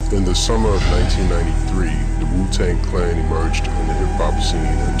In the summer of 1993, the Wu-Tang Clan emerged in the hip-hop scene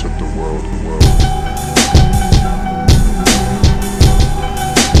and took the world.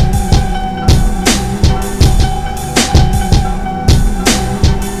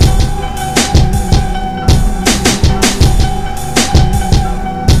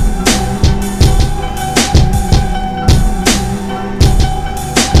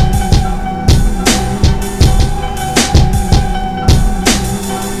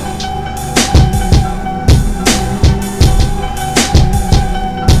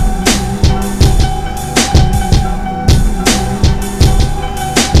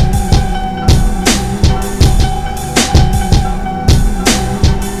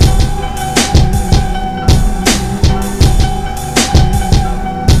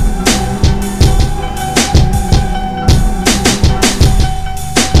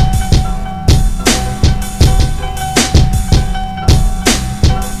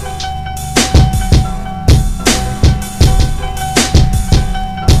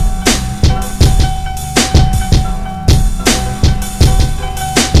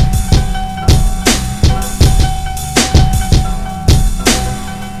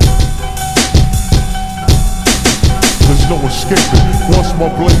 No escaping, once my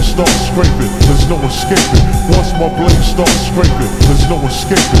blade starts scraping, there's no escaping, once my blade starts scraping, there's no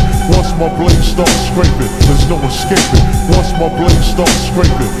escaping, once my blade starts scraping, there's no escaping, once my blade starts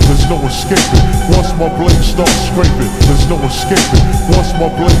scraping, there's no escaping, once my blade starts scraping, there's no escaping, once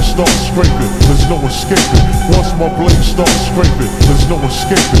my blade starts scraping, there's no escaping, once my blade starts scraping, there's no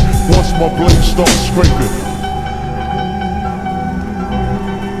escaping, once my blade starts scraping,